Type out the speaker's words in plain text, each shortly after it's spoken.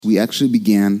We actually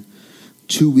began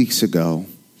 2 weeks ago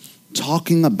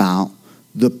talking about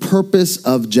the purpose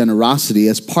of generosity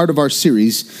as part of our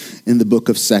series in the book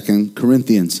of 2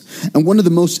 Corinthians. And one of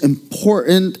the most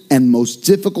important and most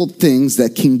difficult things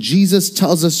that King Jesus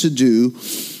tells us to do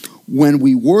when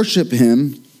we worship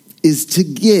him is to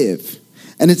give.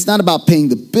 And it's not about paying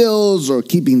the bills or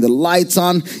keeping the lights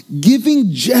on.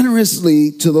 Giving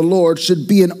generously to the Lord should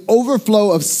be an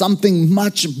overflow of something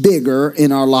much bigger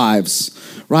in our lives,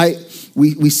 right?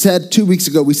 We said 2 weeks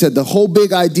ago, we said the whole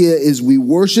big idea is we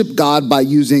worship God by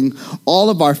using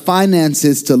all of our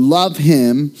finances to love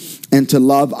him and to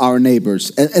love our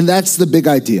neighbors. And that's the big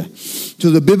idea. So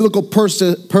the biblical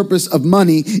purpose of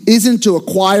money isn't to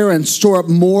acquire and store up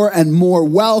more and more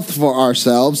wealth for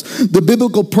ourselves. The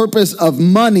biblical purpose of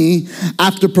money,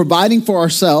 after providing for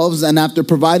ourselves and after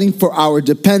providing for our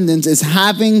dependents, is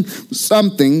having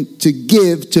something to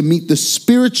give to meet the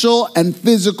spiritual and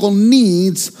physical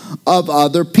needs of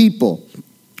other people.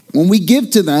 When we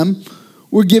give to them,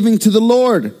 we're giving to the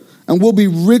Lord, and we'll be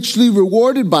richly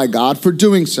rewarded by God for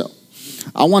doing so.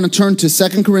 I want to turn to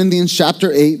 2 Corinthians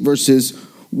chapter 8, verses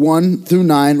 1 through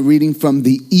 9, reading from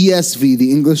the ESV,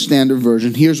 the English Standard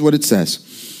Version. Here's what it says.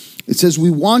 It says,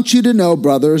 "We want you to know,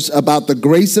 brothers, about the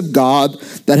grace of God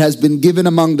that has been given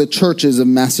among the churches of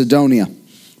Macedonia.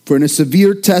 For in a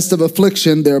severe test of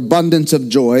affliction, their abundance of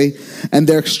joy and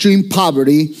their extreme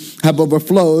poverty have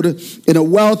overflowed in a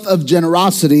wealth of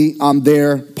generosity on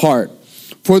their part.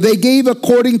 For they gave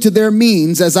according to their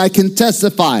means, as I can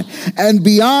testify, and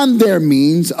beyond their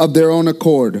means of their own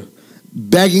accord,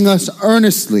 begging us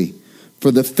earnestly for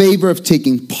the favor of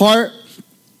taking part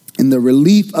in the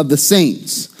relief of the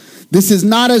saints. This is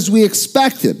not as we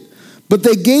expected, but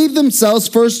they gave themselves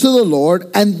first to the Lord,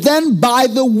 and then by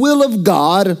the will of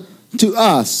God to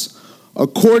us.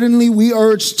 Accordingly, we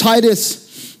urge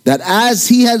Titus that as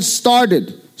he has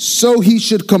started, so he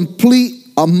should complete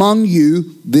among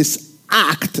you this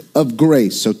act of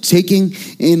grace." So taking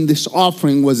in this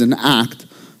offering was an act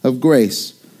of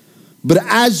grace. "But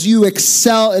as you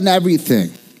excel in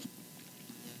everything,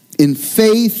 in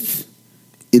faith,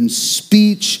 in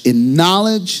speech, in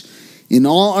knowledge, in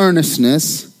all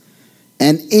earnestness,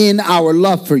 and in our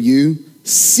love for you,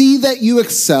 see that you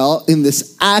excel in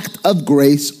this act of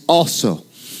grace also.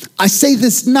 I say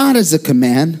this not as a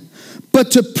command,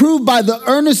 but to prove by the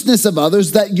earnestness of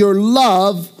others that your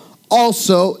love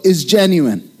also is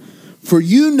genuine. For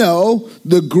you know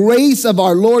the grace of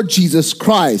our Lord Jesus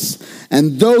Christ,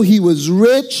 and though he was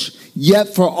rich,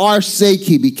 yet for our sake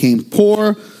he became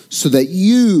poor, so that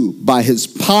you by his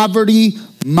poverty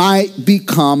might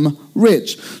become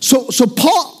rich." So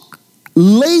Paul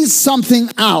lays something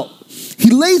out. He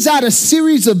lays out a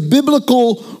series of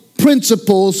biblical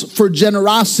principles for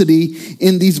generosity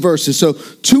in these verses. So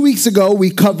 2 weeks ago, we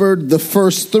covered the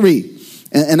first three.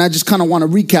 And I just kind of want to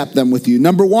recap them with you.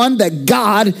 Number one, that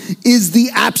God is the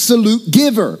absolute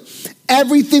giver.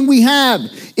 Everything we have,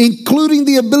 including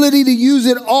the ability to use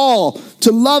it all,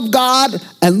 to love God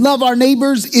and love our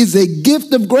neighbors, is a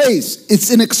gift of grace. It's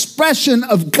an expression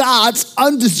of God's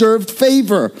undeserved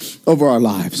favor over our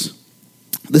lives.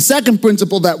 The second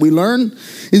principle that we learn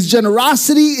is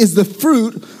generosity is the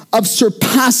fruit of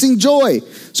surpassing joy.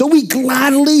 So we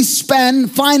gladly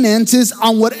spend finances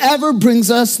on whatever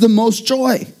brings us the most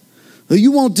joy.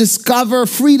 You won't discover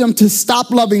freedom to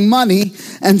stop loving money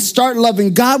and start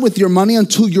loving God with your money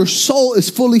until your soul is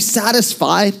fully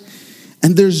satisfied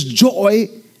and there's joy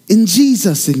in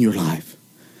Jesus in your life.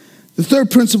 The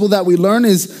third principle that we learn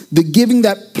is the giving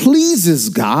that pleases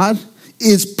God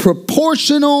is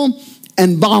proportional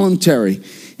and voluntary.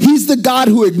 He's the God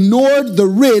who ignored the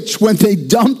rich when they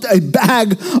dumped a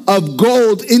bag of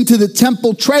gold into the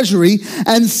temple treasury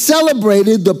and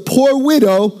celebrated the poor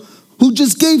widow who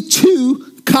just gave 2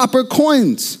 copper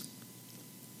coins.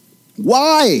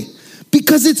 Why?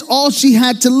 Because it's all she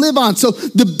had to live on. So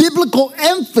the biblical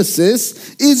emphasis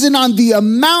isn't on the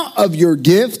amount of your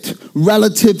gift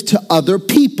relative to other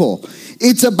people.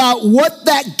 It's about what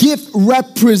that gift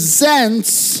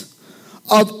represents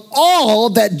of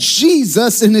all that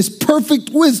Jesus in his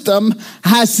perfect wisdom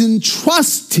has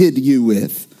entrusted you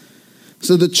with.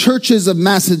 So the churches of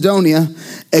Macedonia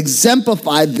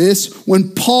exemplified this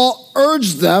when Paul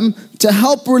urged them to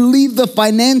help relieve the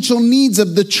financial needs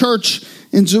of the church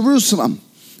in Jerusalem.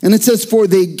 And it says, for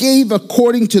they gave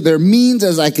according to their means,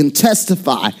 as I can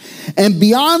testify, and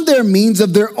beyond their means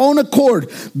of their own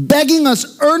accord, begging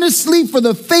us earnestly for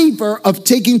the favor of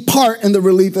taking part in the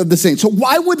relief of the saints. So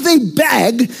why would they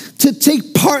beg to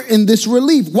take part in this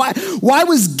relief? Why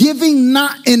was giving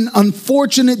not an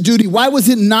unfortunate duty? Why was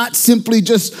it not simply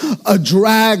just a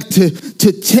drag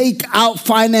to take out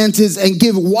finances and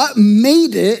give? What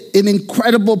made it an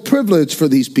incredible privilege for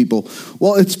these people?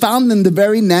 Well, it's found in the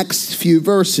very next few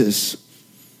verses.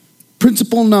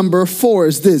 Principle number 4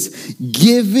 is this: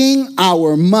 giving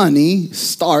our money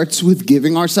starts with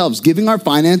giving ourselves. Giving our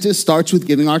finances starts with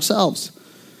giving ourselves.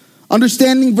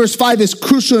 Understanding verse 5 is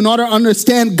crucial in order to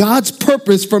understand God's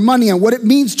purpose for money and what it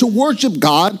means to worship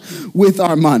God with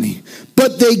our money.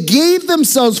 But they gave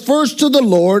themselves first to the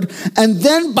Lord and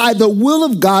then by the will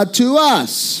of God to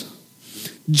us.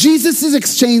 Jesus'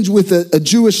 exchange with a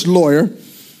Jewish lawyer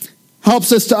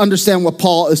helps us to understand what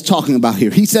Paul is talking about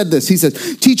here. He said this, he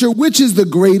says, teacher, which is the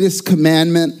greatest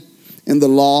commandment in the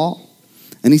law?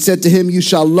 And he said to him, you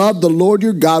shall love the Lord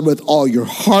your God with all your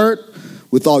heart,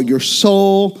 with all your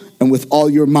soul, and with all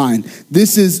your mind.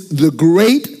 This is the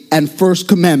great and first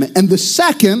commandment. And the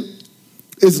second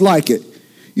is like it.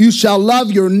 You shall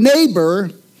love your neighbor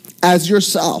as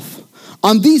yourself.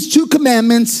 On these two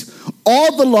commandments,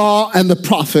 all the law and the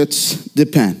prophets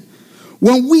depend.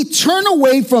 When we turn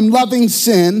away from loving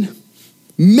sin,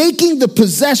 making the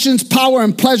possessions, power,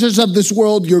 and pleasures of this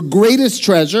world your greatest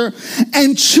treasure,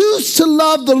 and choose to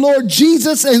love the Lord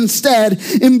Jesus instead,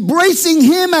 embracing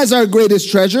him as our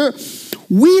greatest treasure,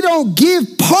 we don't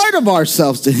give part of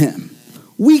ourselves to him.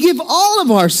 We give all of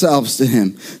ourselves to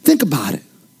him. Think about it.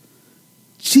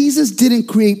 Jesus didn't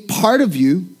create part of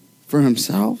you for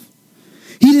himself.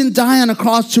 He didn't die on a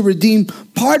cross to redeem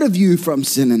part of you from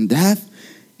sin and death.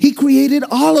 He created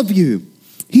all of you.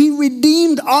 He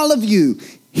redeemed all of you.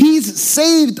 He's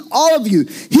saved all of you.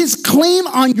 His claim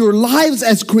on your lives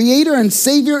as creator and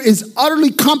savior is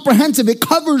utterly comprehensive. It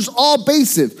covers all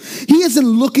bases. He isn't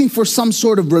looking for some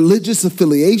sort of religious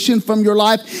affiliation from your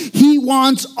life. He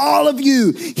wants all of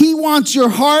you. He wants your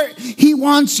heart. He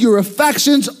wants your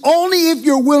affections. Only if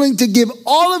you're willing to give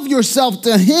all of yourself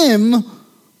to him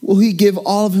will he give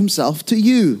all of himself to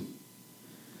you.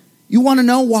 You want to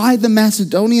know why the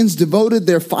Macedonians devoted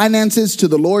their finances to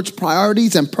the Lord's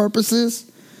priorities and purposes?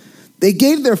 They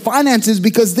gave their finances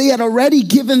because they had already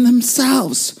given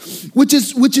themselves, which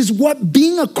is what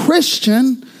being a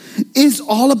Christian is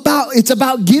all about. It's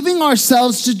about giving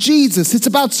ourselves to Jesus. It's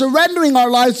about surrendering our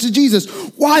lives to Jesus.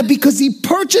 Why? Because he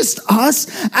purchased us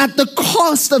at the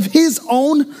cost of his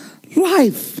own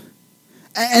life.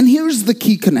 And here's the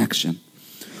key connection.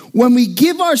 When we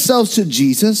give ourselves to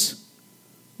Jesus,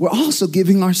 we're also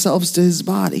giving ourselves to his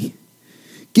body.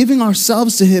 Giving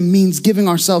ourselves to him means giving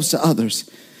ourselves to others.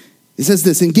 It says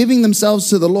this, in giving themselves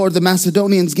to the Lord, the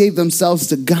Macedonians gave themselves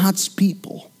to God's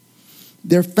people.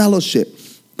 Their fellowship,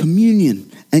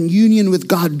 communion, and union with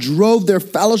God drove their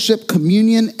fellowship,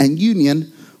 communion, and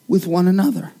union with one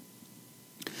another.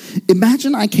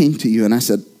 Imagine I came to you and I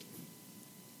said,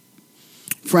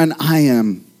 friend, I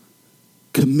am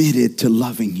committed to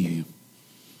loving you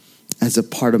as a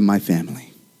part of my family.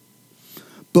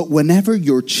 But whenever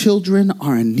your children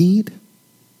are in need,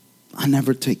 I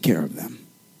never take care of them.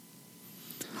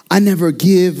 I never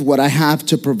give what I have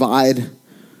to provide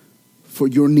for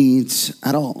your needs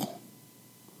at all.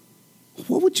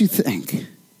 What would you think?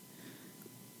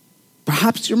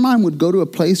 Perhaps your mind would go to a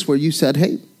place where you said,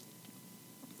 hey,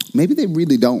 maybe they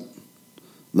really don't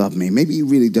love me. Maybe he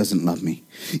really doesn't love me.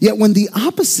 Yet when the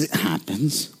opposite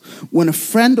happens, when a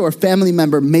friend or family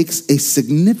member makes a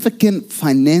significant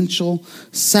financial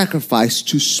sacrifice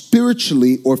to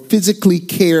spiritually or physically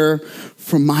care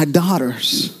for my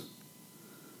daughters,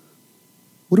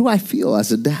 what do I feel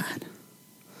as a dad?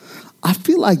 I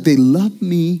feel like they love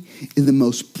me in the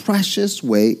most precious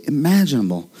way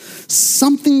imaginable.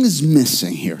 Something is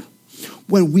missing here.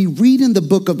 When we read in the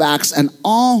book of Acts, and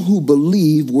all who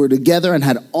believed were together and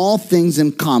had all things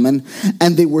in common,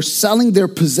 and they were selling their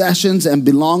possessions and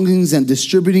belongings and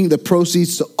distributing the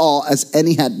proceeds to all as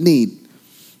any had need.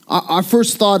 Our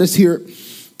first thought is here,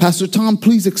 Pastor Tom,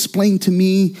 please explain to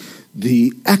me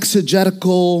the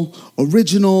exegetical,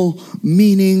 original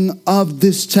meaning of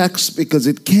this text, because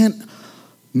it can't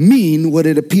mean what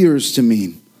it appears to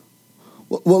mean.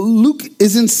 Well, Luke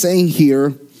isn't saying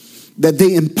here that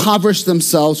they impoverish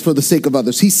themselves for the sake of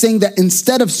others. He's saying that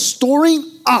instead of storing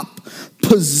up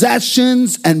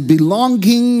possessions and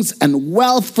belongings and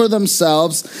wealth for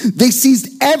themselves, they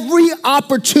seized every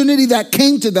opportunity that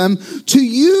came to them to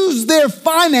use their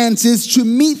finances to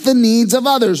meet the needs of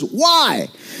others. Why?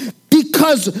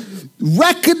 Because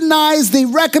They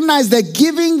recognized that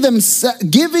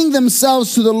giving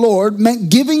themselves to the Lord meant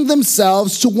giving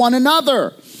themselves to one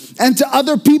another and to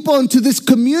other people and to this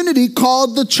community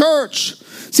called the church.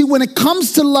 See, when it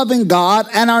comes to loving God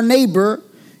and our neighbor,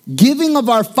 giving of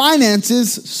our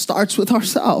finances starts with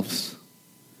ourselves.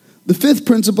 The fifth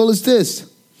principle is this: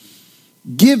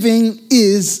 giving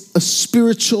is a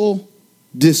spiritual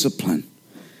discipline.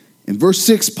 In verse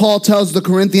 6, Paul tells the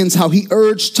Corinthians how he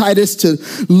urged Titus to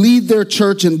lead their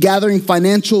church in gathering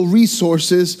financial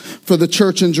resources for the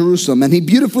church in Jerusalem. And he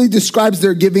beautifully describes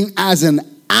their giving as an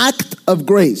act of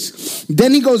grace.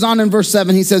 Then he goes on in verse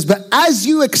 7, he says, "But as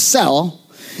you excel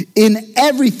in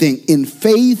everything, in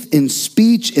faith, in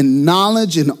speech, in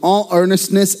knowledge, in all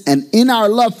earnestness, and in our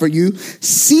love for you,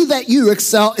 see that you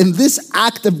excel in this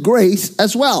act of grace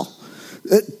as well."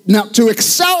 Now, to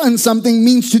excel in something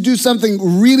means to do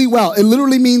something really well. It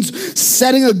literally means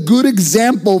setting a good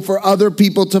example for other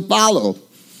people to follow.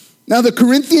 Now, the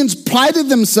Corinthians prided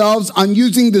themselves on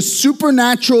using the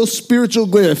supernatural spiritual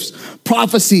gifts,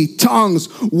 prophecy, tongues,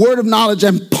 word of knowledge,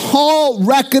 and Paul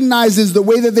recognizes the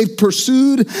way that they've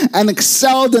pursued and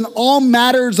excelled in all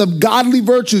matters of godly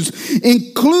virtues,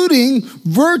 including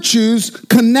virtues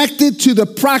connected to the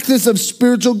practice of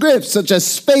spiritual gifts, such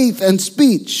as faith and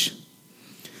speech.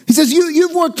 He says,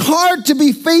 you've worked hard to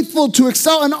be faithful, to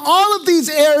excel in all of these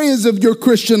areas of your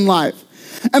Christian life.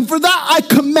 And for that, I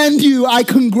commend you. I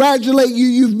congratulate you.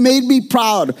 You've made me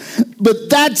proud. But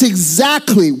that's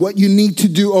exactly what you need to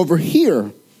do over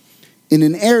here in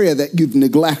an area that you've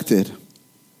neglected,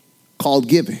 called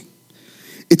giving.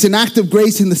 It's an act of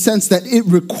grace in the sense that it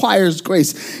requires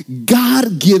grace.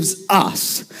 God gives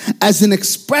us, as an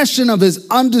expression of his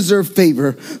undeserved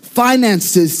favor,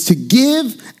 finances to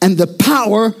give and the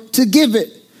power to give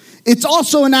it. It's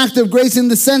also an act of grace in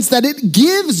the sense that it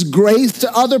gives grace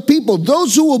to other people,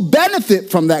 those who will benefit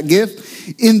from that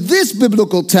gift. In this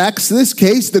biblical text, this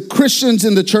case, the Christians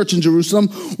in the church in Jerusalem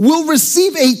will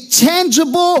receive a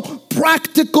tangible,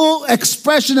 practical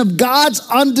expression of God's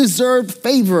undeserved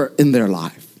favor in their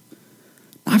life.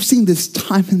 I've seen this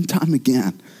time and time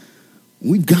again.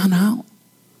 We've gone out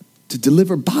to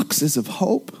deliver boxes of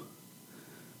hope.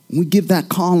 We give that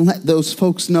call and let those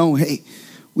folks know, hey,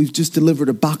 we've just delivered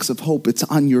a box of hope. It's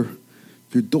on your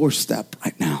doorstep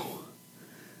right now.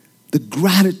 The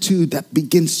gratitude that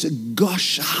begins to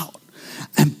gush out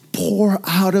and pour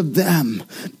out of them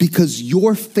because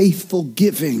your faithful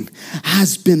giving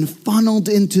has been funneled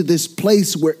into this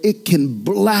place where it can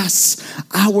bless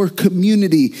our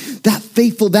community. That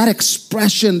faithful, that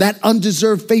expression, that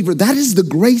undeserved favor, that is the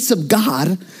grace of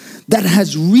God that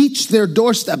has reached their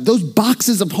doorstep. Those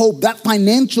boxes of hope, that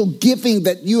financial giving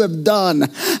that you have done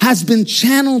has been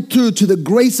channeled through to the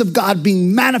grace of God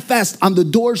being manifest on the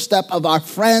doorstep of our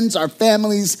friends, our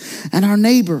families, and our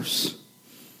neighbors.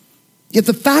 Yet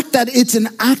the fact that it's an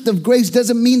act of grace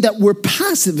doesn't mean that we're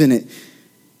passive in it.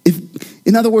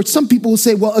 In other words, some people will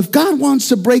say, well, if God wants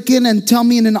to break in and tell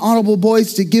me in an audible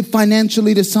voice to give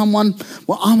financially to someone,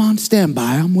 well, I'm on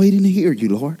standby. I'm waiting to hear you,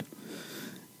 Lord.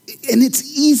 And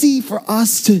it's easy for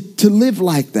us to live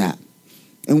like that.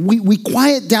 And we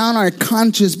quiet down our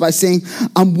conscience by saying,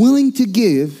 I'm willing to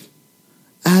give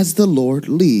as the Lord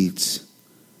leads.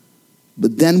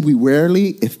 But then we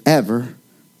rarely, if ever,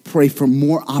 pray for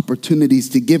more opportunities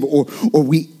to give, or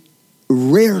we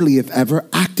rarely, if ever,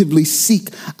 actively seek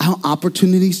out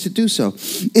opportunities to do so.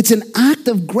 It's an act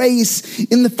of grace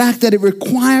in the fact that it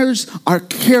requires our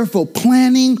careful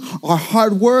planning, our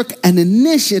hard work, and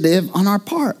initiative on our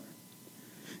part.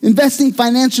 Investing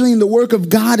financially in the work of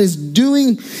God is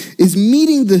meeting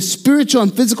the spiritual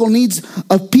and physical needs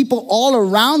of people all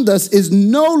around us is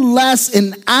no less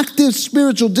an active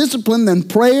spiritual discipline than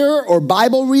prayer or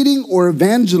Bible reading or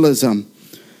evangelism.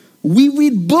 We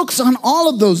read books on all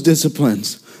of those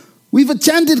disciplines. We've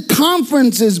attended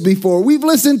conferences before. We've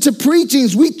listened to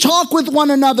preachings. We talk with one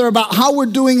another about how we're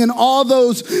doing in all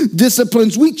those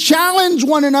disciplines. We challenge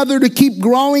one another to keep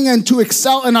growing and to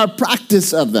excel in our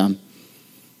practice of them.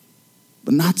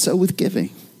 But not so with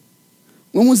giving.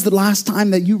 When was the last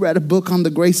time that you read a book on the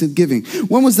grace of giving?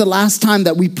 When was the last time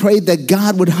that we prayed that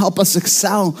God would help us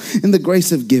excel in the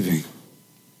grace of giving?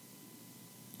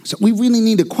 So we really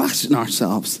need to question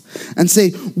ourselves and say,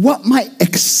 what might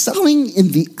excelling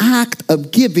in the act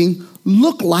of giving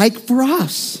look like for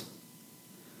us?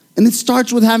 And it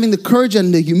starts with having the courage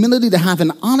and the humility to have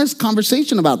an honest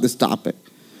conversation about this topic.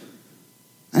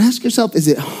 And ask yourself, is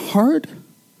it hard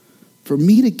for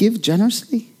me to give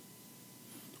generously?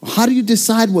 How do you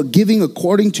decide what giving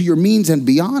according to your means and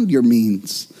beyond your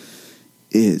means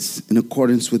is in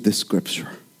accordance with this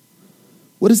scripture?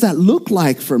 What does that look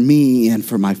like for me and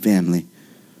for my family?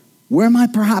 Where am I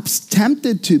perhaps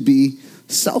tempted to be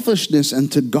selfishness and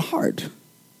to guard?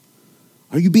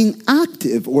 Are you being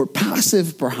active or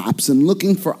passive perhaps and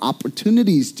looking for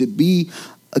opportunities to be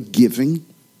a giving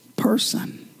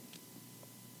person?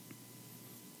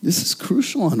 This is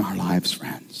crucial in our lives,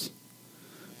 friends,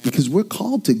 because we're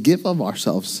called to give of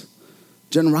ourselves.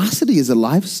 Generosity is a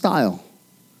lifestyle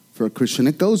for a Christian.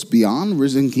 It goes beyond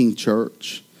Risen King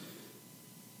Church.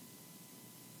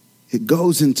 It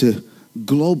goes into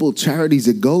global charities.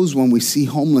 It goes when we see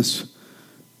homeless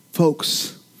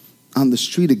folks on the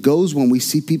street. It goes when we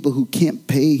see people who can't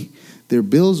pay their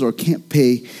bills or can't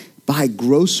buy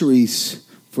groceries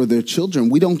for their children.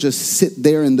 We don't just sit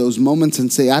there in those moments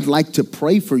and say, I'd like to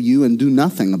pray for you, and do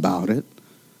nothing about it.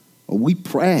 Well, we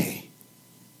pray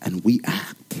and we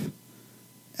act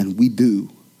and we do,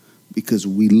 because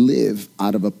we live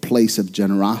out of a place of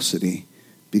generosity,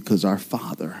 because our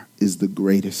Father is the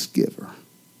greatest giver.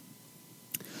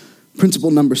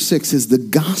 Principle number 6 is the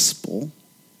gospel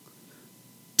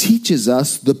teaches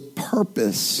us the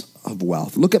purpose of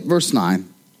wealth. Look at verse 9.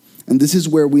 And this is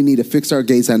where we need to fix our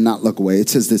gaze and not look away. It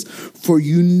says this: for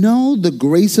you know the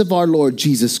grace of our Lord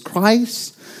Jesus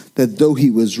Christ, that though he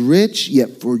was rich,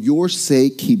 yet for your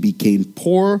sake he became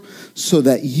poor, so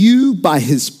that you by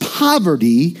his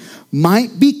poverty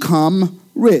might become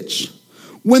rich.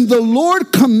 When the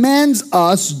Lord commands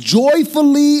us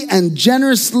joyfully and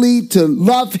generously to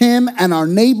love him and our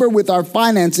neighbor with our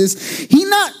finances, he's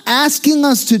not asking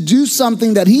us to do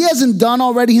something that he hasn't done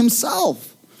already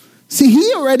himself. See,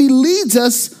 he already leads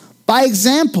us by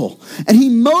example, and he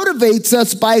motivates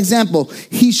us by example.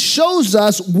 He shows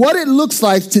us what it looks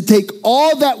like to take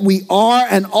all that we are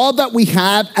and all that we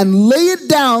have and lay it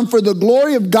down for the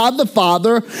glory of God the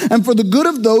Father and for the good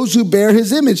of those who bear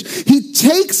his image. He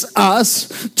takes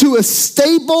us to a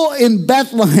stable in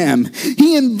Bethlehem.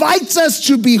 He invites us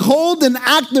to behold an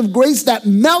act of grace that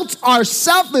melts our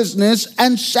selfishness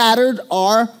and shattered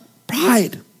our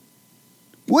pride.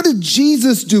 What did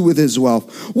Jesus do with his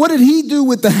wealth? What did he do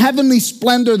with the heavenly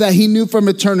splendor that he knew from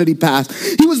eternity past?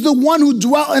 He was the one who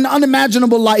dwelt in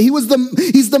unimaginable light. He's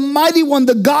the mighty one,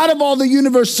 the God of all the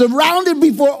universe, surrounded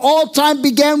before all time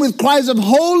began with cries of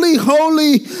holy,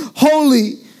 holy,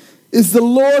 holy is the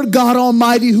Lord God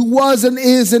Almighty, who was and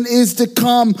is to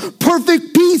come.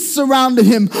 Perfect peace surrounded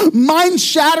him.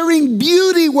 Mind-shattering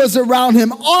beauty was around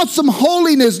him. Awesome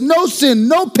holiness, no sin,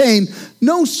 no pain,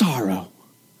 no sorrow.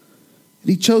 And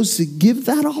he chose to give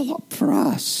that all up for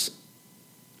us.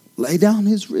 Lay down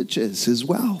his riches, his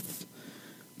wealth,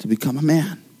 to become a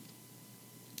man.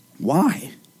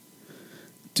 Why?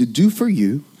 To do for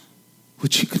you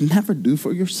what you could never do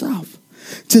for yourself.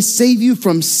 To save you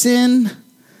from sin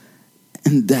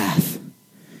and death.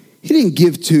 He didn't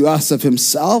give to us of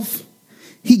himself.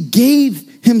 He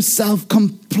gave himself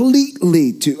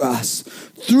completely to us.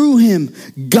 Through him,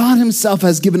 God himself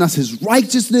has given us his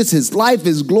righteousness, his life,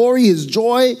 his glory, his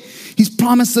joy. He's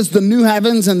promised us the new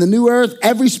heavens and the new earth,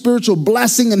 every spiritual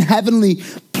blessing in heavenly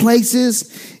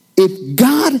places. If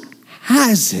God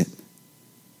has it,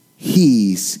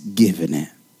 he's given it.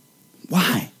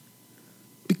 Why?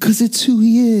 Because it's who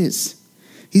he is.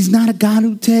 He's not a God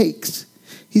who takes.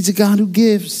 He's a God who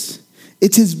gives.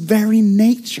 It's his very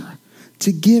nature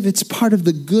to give. It's part of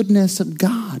the goodness of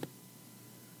God.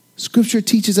 Scripture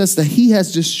teaches us that he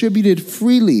has distributed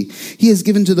freely. He has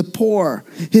given to the poor.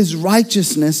 His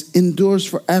righteousness endures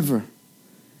forever.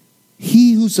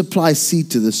 He who supplies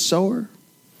seed to the sower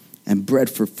and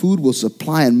bread for food will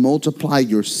supply and multiply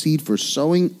your seed for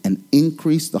sowing and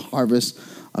increase the harvest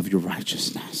of your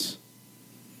righteousness.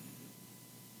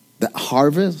 That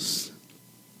harvest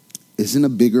isn't a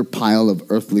bigger pile of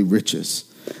earthly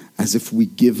riches, as if we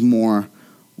give more,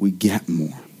 we get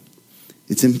more.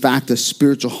 It's in fact a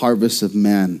spiritual harvest of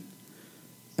men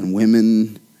and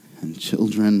women and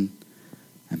children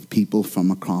and people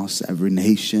from across every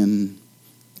nation,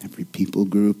 every people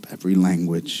group, every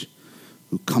language,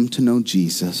 who come to know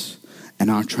Jesus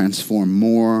and are transformed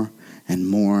more and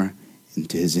more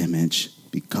into his image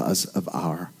because of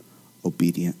our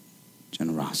obedient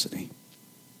generosity.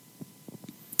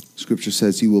 Scripture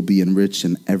says you will be enriched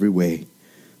in every way,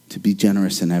 to be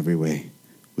generous in every way,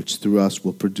 which through us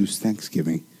will produce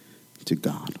thanksgiving to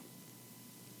God.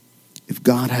 If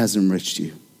God has enriched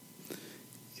you,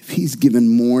 if he's given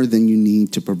more than you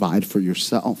need to provide for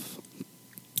yourself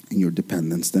and your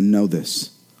dependents, then know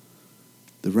this: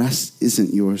 the rest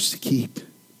isn't yours to keep.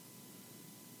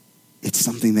 It's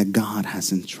something that God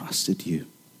has entrusted you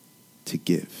to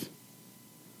give.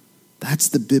 That's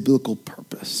the biblical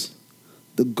purpose.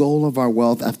 The goal of our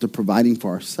wealth, after providing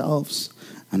for ourselves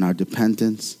and our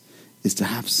dependents, is to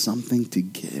have something to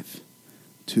give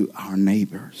to our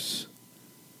neighbors.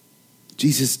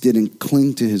 Jesus didn't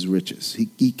cling to his riches.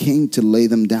 He came to lay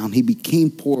them down. He became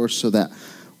poor so that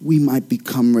we might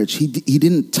become rich. He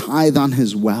didn't tithe on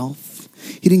his wealth.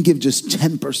 He didn't give just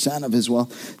 10% of his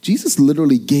wealth. Jesus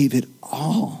literally gave it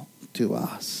all to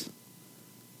us.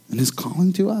 And his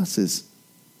calling to us is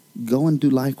go and do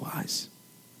likewise.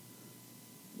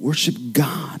 Worship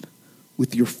God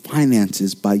with your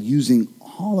finances by using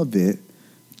all of it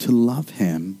to love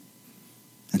him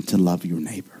and to love your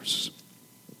neighbors.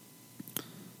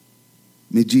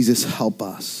 May Jesus help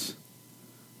us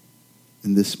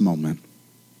in this moment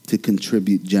to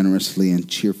contribute generously and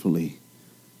cheerfully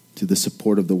to the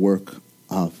support of the work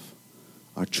of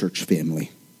our church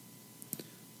family,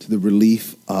 to the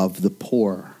relief of the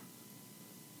poor,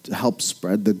 to help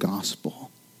spread the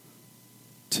gospel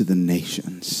to the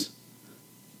nations,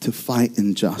 to fight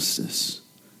injustice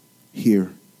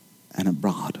here and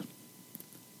abroad.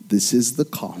 This is the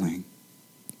calling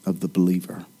of the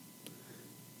believer.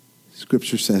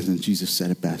 Scripture says, and Jesus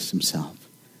said it best himself,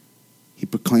 he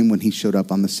proclaimed when he showed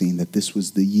up on the scene that this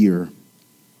was the year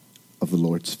of the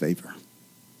Lord's favor.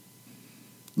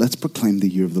 Let's proclaim the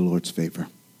year of the Lord's favor.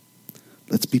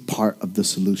 Let's be part of the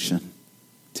solution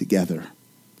together.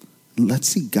 Let's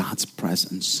see God's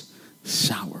presence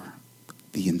shower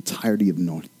the entirety of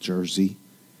North Jersey,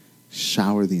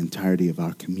 shower the entirety of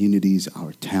our communities,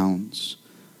 our towns,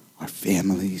 our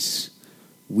families.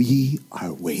 We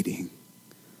are waiting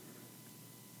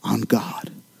on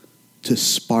God to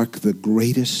spark the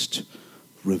greatest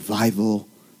revival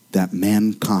that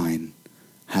mankind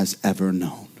has ever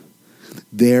known.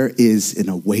 There is an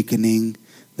awakening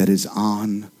that is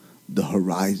on the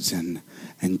horizon,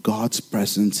 and God's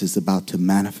presence is about to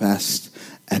manifest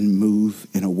and move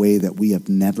in a way that we have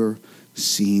never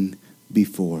seen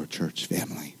before, church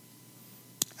family.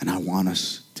 And I want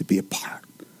us to be a part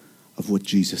of what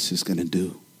Jesus is going to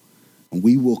do. And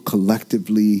we will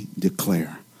collectively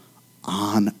declare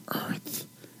on earth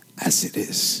as it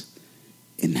is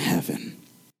in heaven.